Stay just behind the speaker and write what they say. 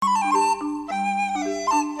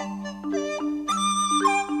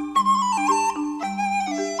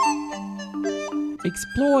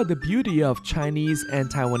explore the beauty of Chinese and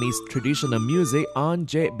Taiwanese traditional music on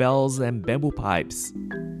jade bells and bamboo pipes.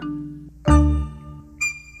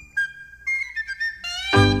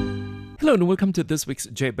 Hello and welcome to this week's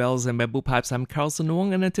Jade Bells and Bamboo Pipes. I'm Carlson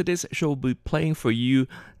Wong, and in today's show we'll be playing for you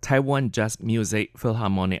Taiwan Jazz Music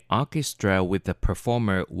Philharmonic Orchestra with the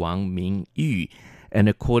performer Wang Ming-yu. And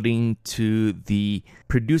according to the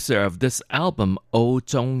producer of this album,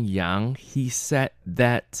 Tsung-yang, he said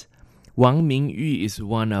that Wang Ming-yu is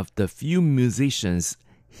one of the few musicians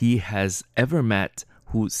he has ever met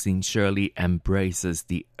who sincerely embraces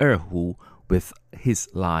the erhu with his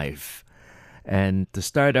life. And to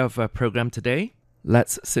start off our program today,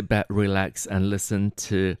 let's sit back, relax, and listen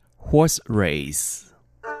to Horse Race.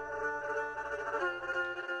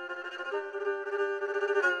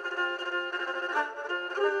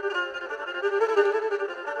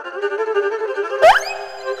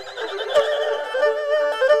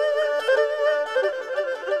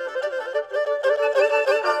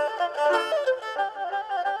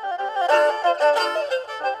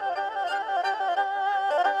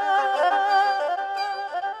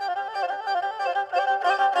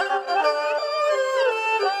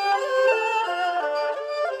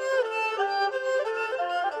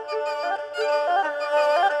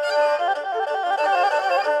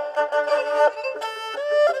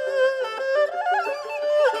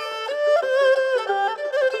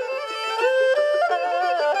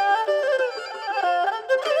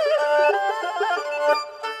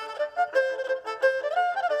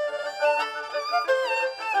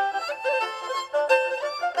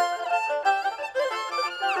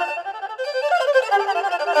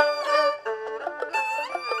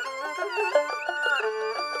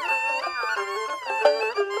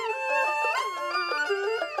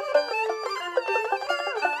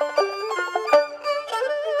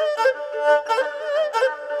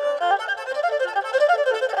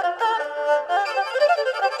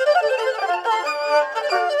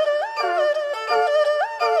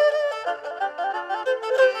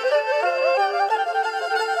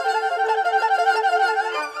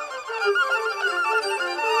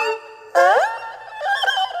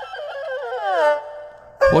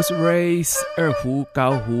 Horse Race, erhu,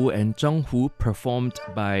 gaohu, and zhenghu performed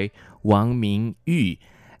by Wang Ming-yu.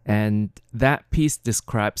 And that piece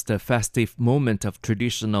describes the festive moment of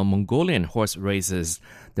traditional Mongolian horse races.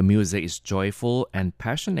 The music is joyful and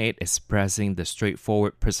passionate, expressing the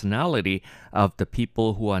straightforward personality of the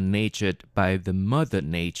people who are natured by the Mother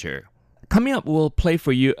Nature. Coming up, we'll play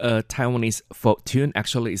for you a Taiwanese folk tune.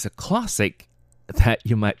 Actually, it's a classic that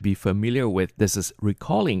you might be familiar with. This is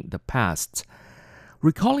Recalling the Past.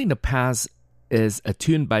 Recalling the Past is a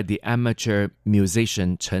tune by the amateur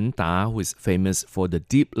musician Chen Da, who is famous for the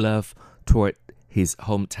deep love toward his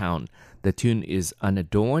hometown. The tune is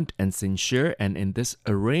unadorned and sincere, and in this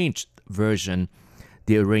arranged version,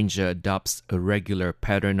 the arranger adopts a regular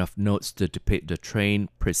pattern of notes to depict the train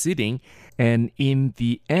proceeding. And in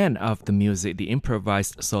the end of the music, the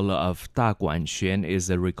improvised solo of Da Guanxuan is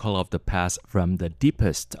a recall of the past from the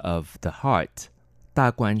deepest of the heart. Da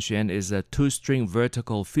Guanxuan is a two-string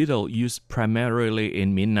vertical fiddle used primarily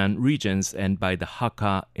in Minnan regions and by the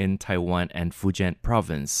Hakka in Taiwan and Fujian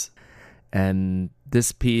province. And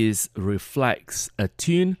this piece reflects a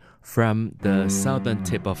tune from the southern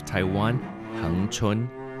tip of Taiwan, Hengchun.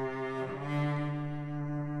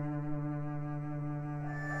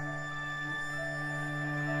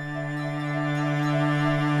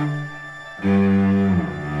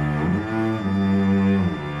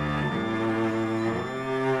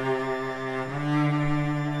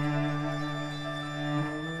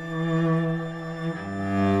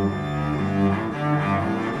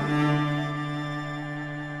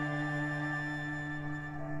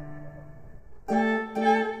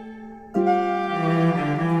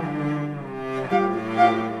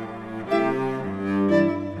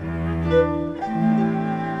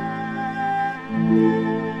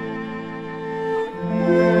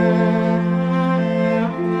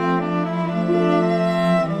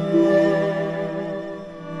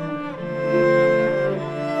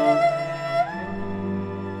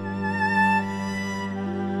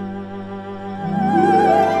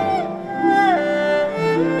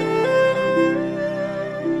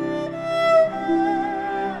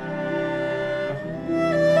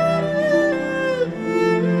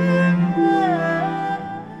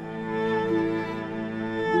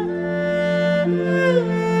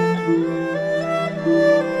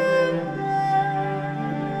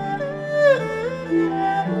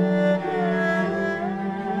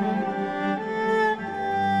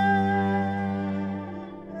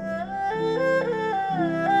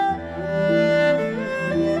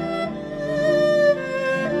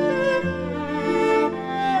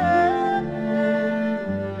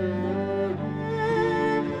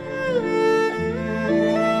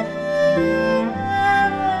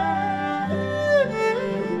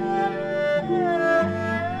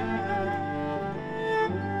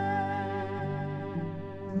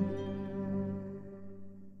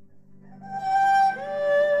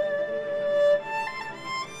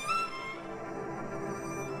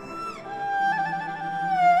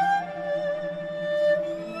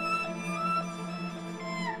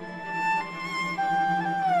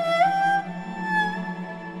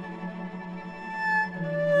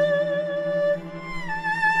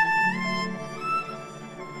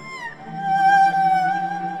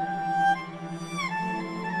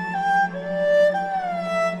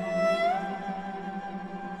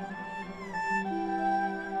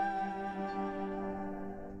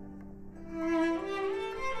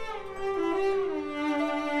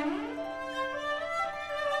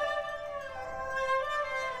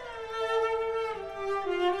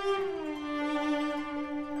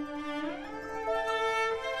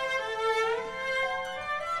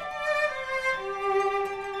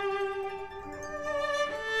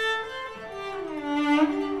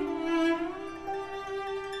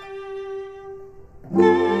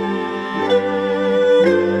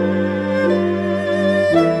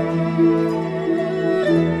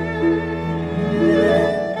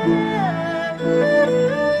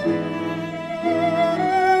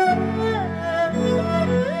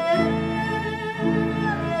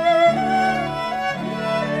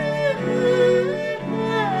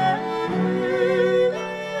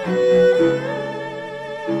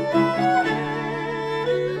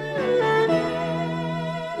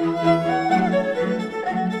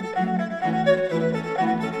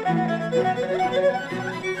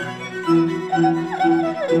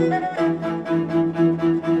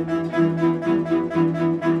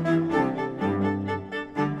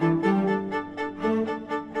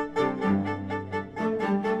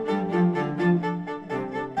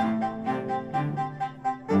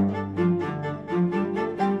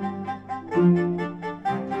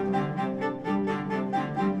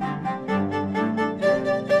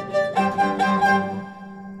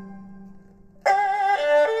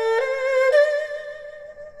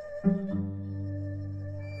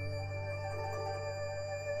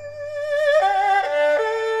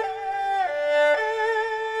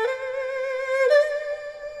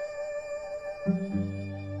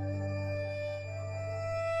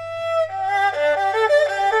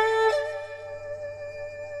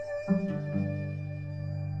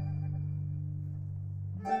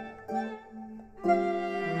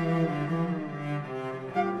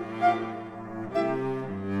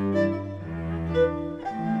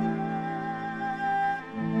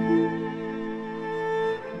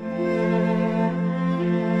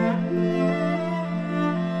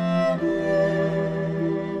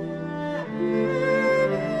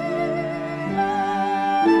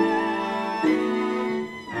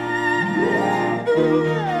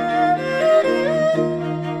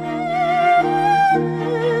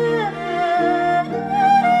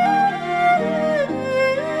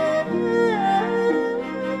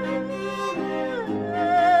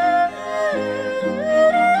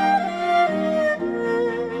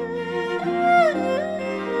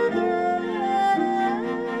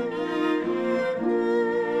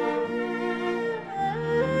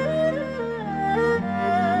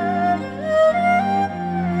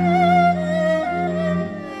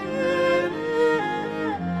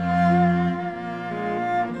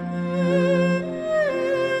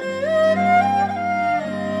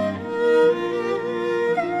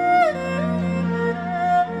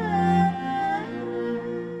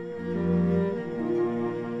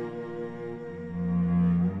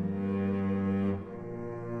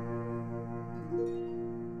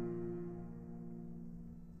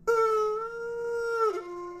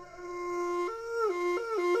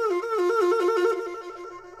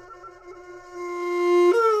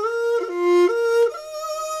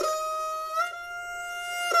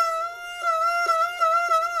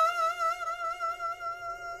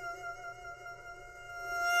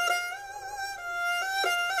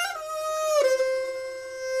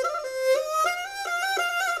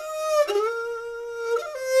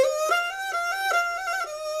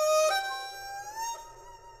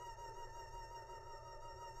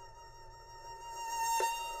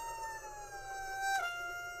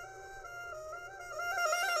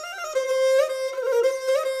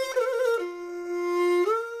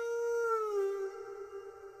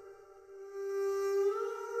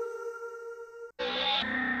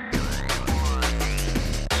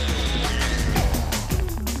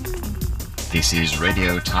 This is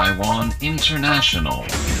Radio Taiwan International.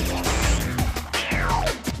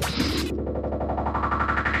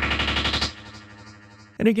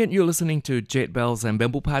 And again, you're listening to Jade Bells and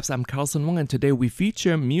Bamboo Pipes. I'm Carlson Wong, and today we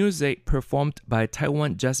feature music performed by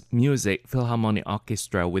Taiwan Jazz Music Philharmonic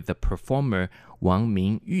Orchestra with the performer Wang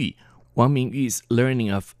Ming-yu. Wang Ming-yu's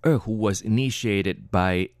learning of erhu was initiated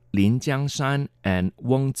by Lin Jiangshan and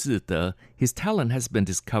Wang Zide. His talent has been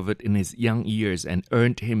discovered in his young years and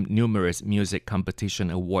earned him numerous music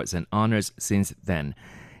competition awards and honors since then.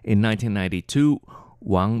 In 1992,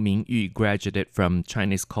 Wang Ming-yu graduated from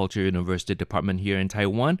Chinese Culture University Department here in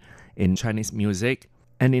Taiwan in Chinese music.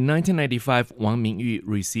 And in 1995, Wang Ming-yu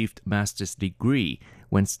received master's degree.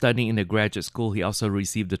 When studying in the graduate school, he also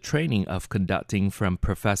received the training of conducting from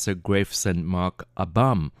Professor Graveson Mark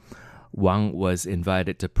Abam. Wang was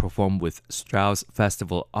invited to perform with Strauss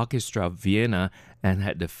Festival Orchestra of Vienna and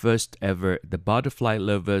had the first ever The Butterfly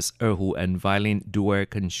Lovers erhu and Violin Duet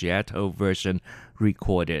Concerto version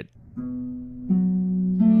recorded.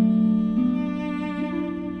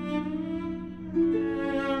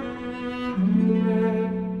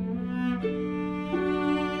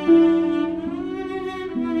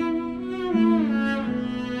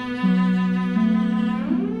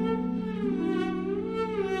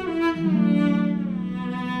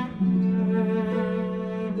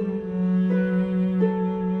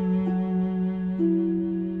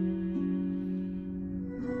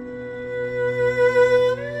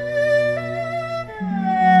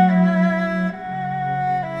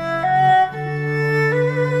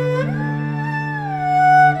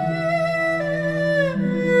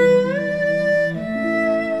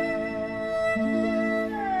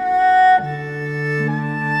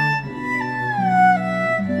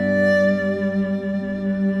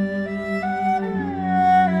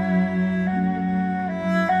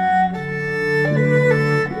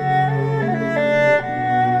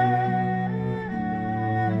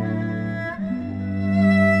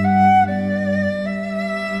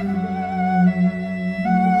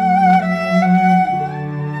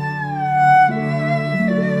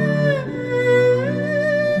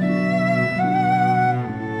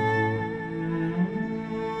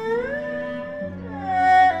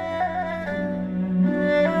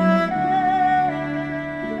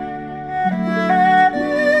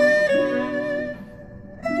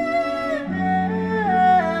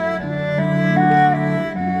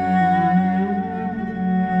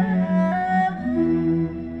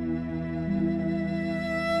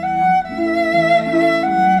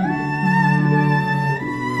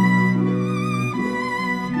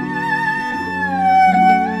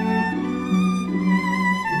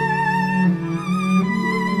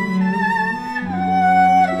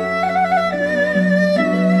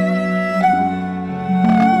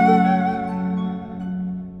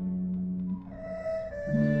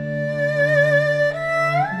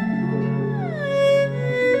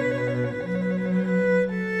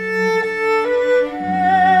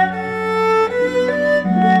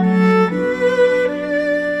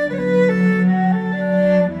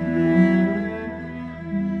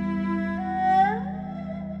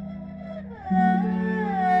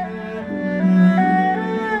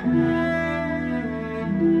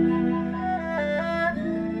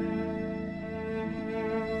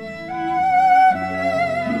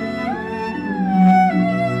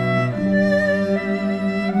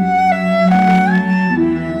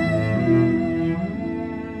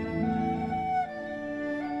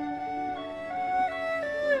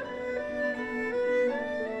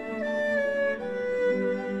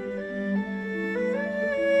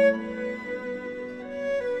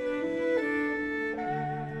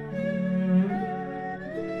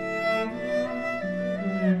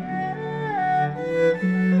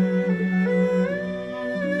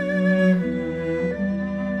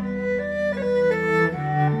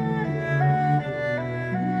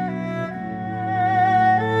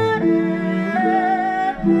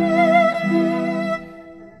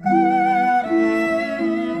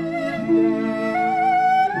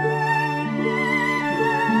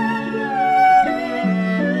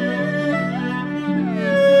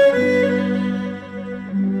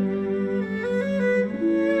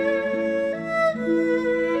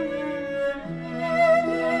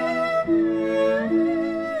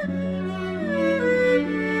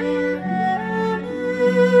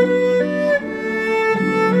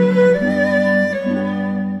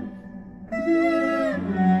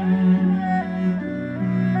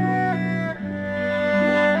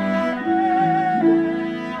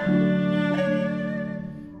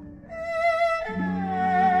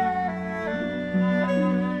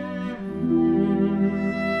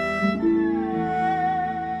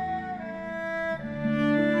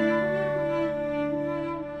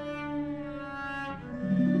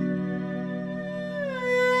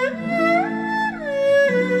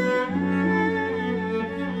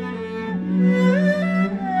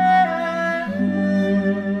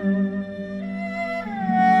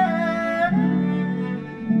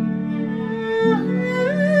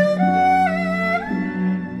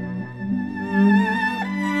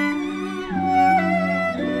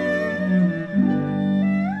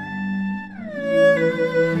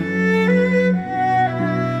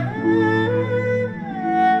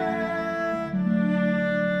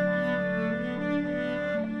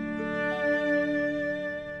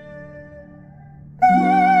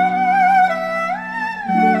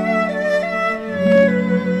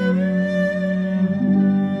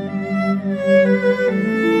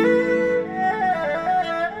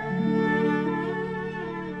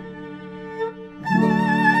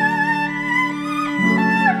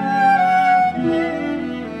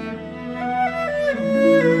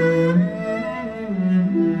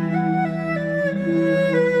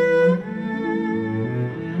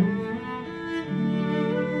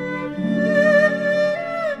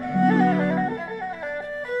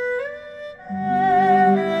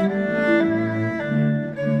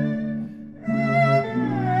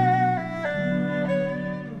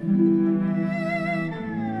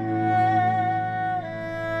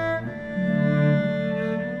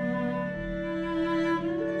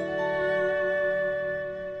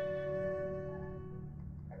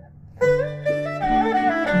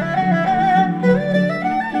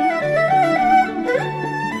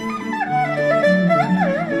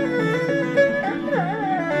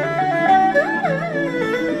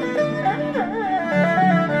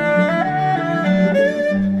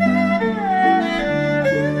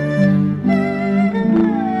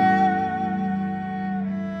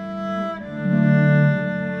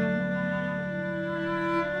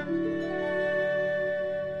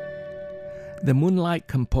 The Moonlight,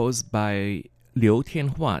 composed by Liu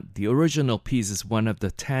Tianhua, the original piece is one of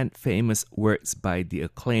the 10 famous works by the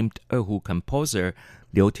acclaimed erhu composer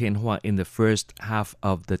Liu Tianhua in the first half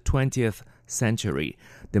of the 20th century.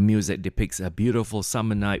 The music depicts a beautiful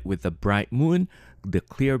summer night with a bright moon, the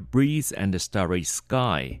clear breeze, and the starry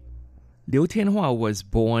sky. Liu Tianhua was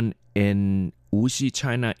born in Wuxi,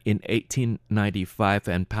 China in 1895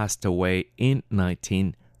 and passed away in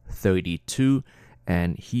 1932.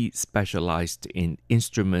 And he specialized in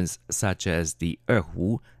instruments such as the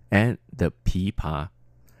erhu and the pipa.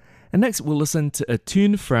 And next we'll listen to a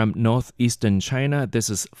tune from northeastern China. This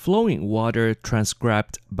is Flowing Water,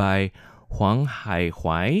 transcribed by Huang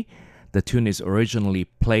Haihuai. The tune is originally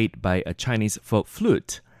played by a Chinese folk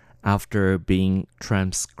flute. After being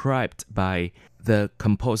transcribed by the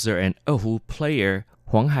composer and erhu player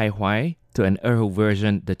Huang Haihuai to an erhu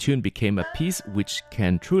version, the tune became a piece which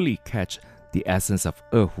can truly catch the essence of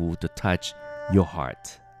erhu to touch your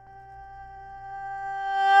heart.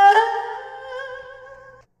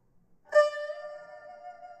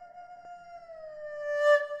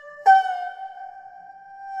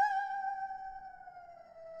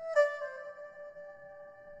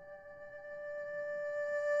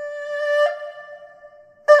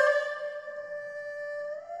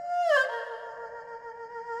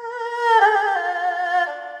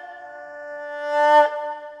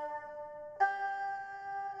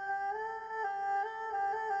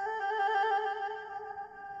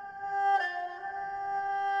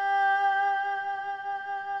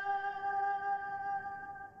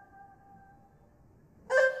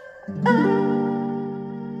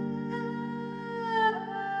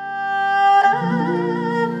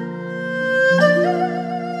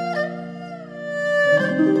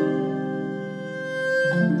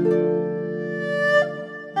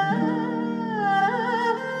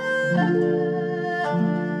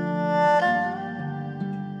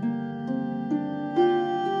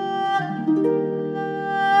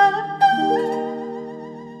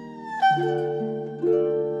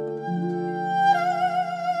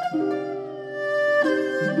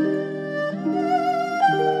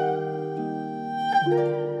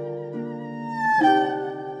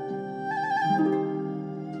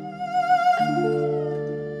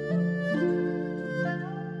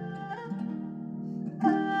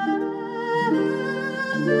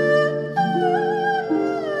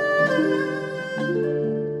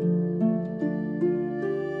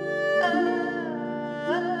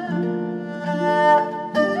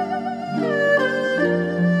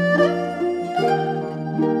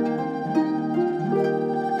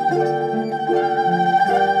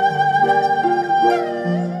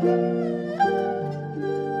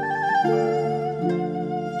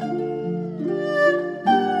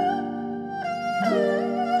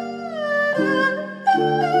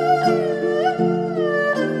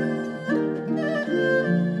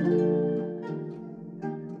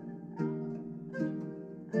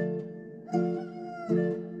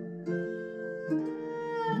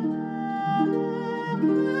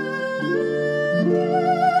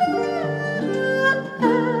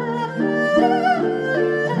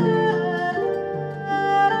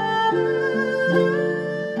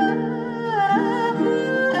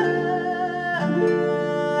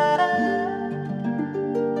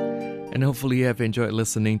 And hopefully you have enjoyed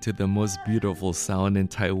listening to the most beautiful sound in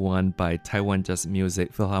Taiwan by Taiwan Jazz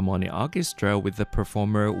Music Philharmonic Orchestra with the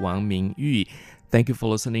performer Wang Ming-yu. Thank you for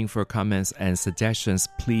listening. For comments and suggestions,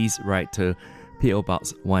 please write to P.O.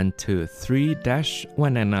 Box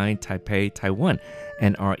 123-199 Taipei, Taiwan.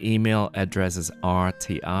 And our email address is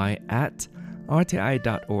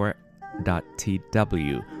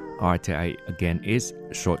rti@rti.org.tw. RTI, again, is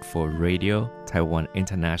short for Radio Taiwan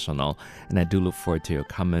International. And I do look forward to your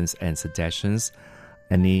comments and suggestions.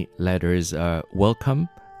 Any letters are welcome,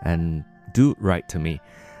 and do write to me.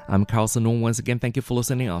 I'm Carlson Wong. Once again, thank you for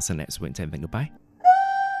listening. I'll see you next week. And goodbye.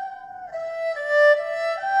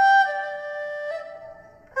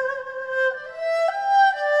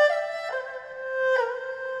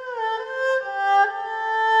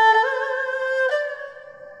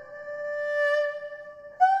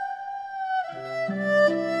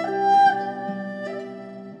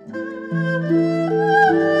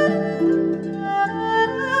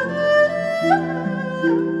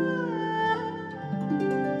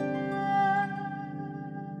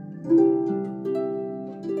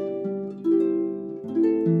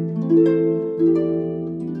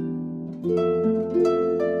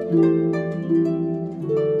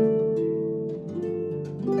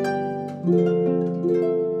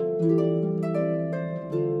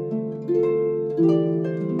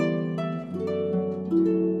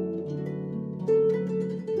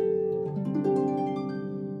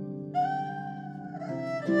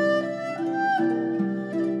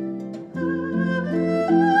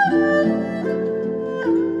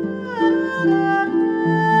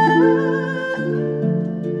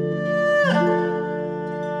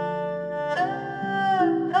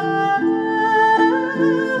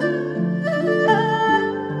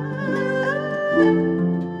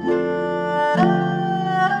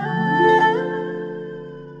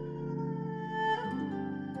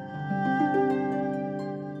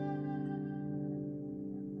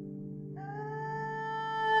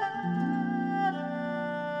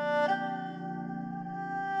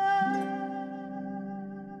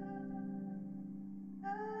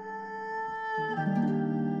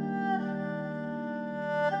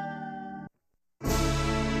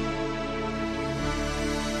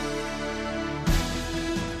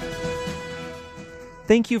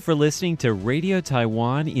 Thank you for listening to Radio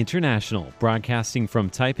Taiwan International, broadcasting from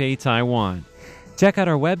Taipei, Taiwan. Check out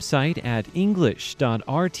our website at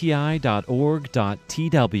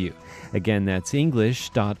english.rti.org.tw. Again, that's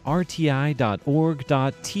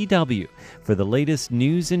english.rti.org.tw for the latest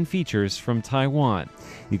news and features from Taiwan.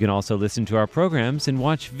 You can also listen to our programs and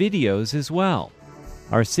watch videos as well.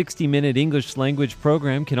 Our 60-minute English language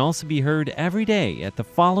program can also be heard every day at the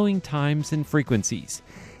following times and frequencies.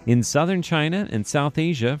 In southern China and South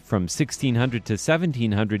Asia from 1600 to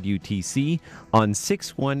 1700 UTC on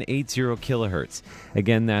 6180 kHz.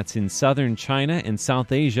 Again, that's in southern China and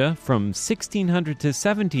South Asia from 1600 to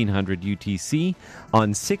 1700 UTC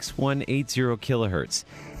on 6180 kHz.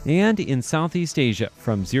 And in Southeast Asia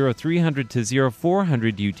from 0300 to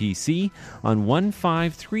 0400 UTC on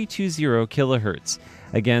 15320 kHz.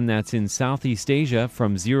 Again, that's in Southeast Asia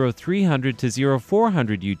from 0300 to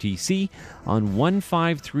 0400 UTC on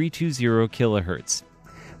 15320 kHz.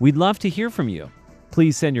 We'd love to hear from you.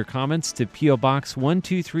 Please send your comments to P.O. Box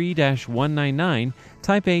 123-199,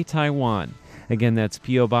 Taipei, Taiwan. Again, that's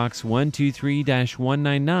P.O. Box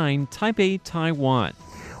 123-199, Taipei, Taiwan.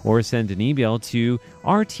 Or send an email to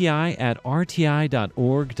rti@rti.org.tw.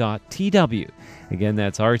 Again,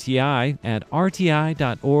 that's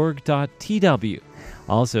rti@rti.org.tw.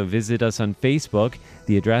 Also, visit us on Facebook.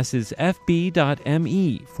 The address is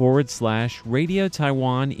fb.me/Radio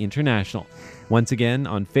Taiwan International. Once again,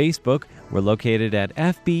 on Facebook, we're located at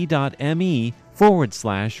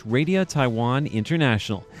fb.me/Radio Taiwan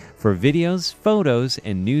International for videos, photos,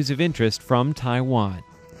 and news of interest from Taiwan.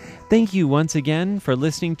 Thank you once again for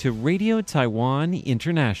listening to Radio Taiwan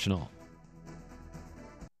International.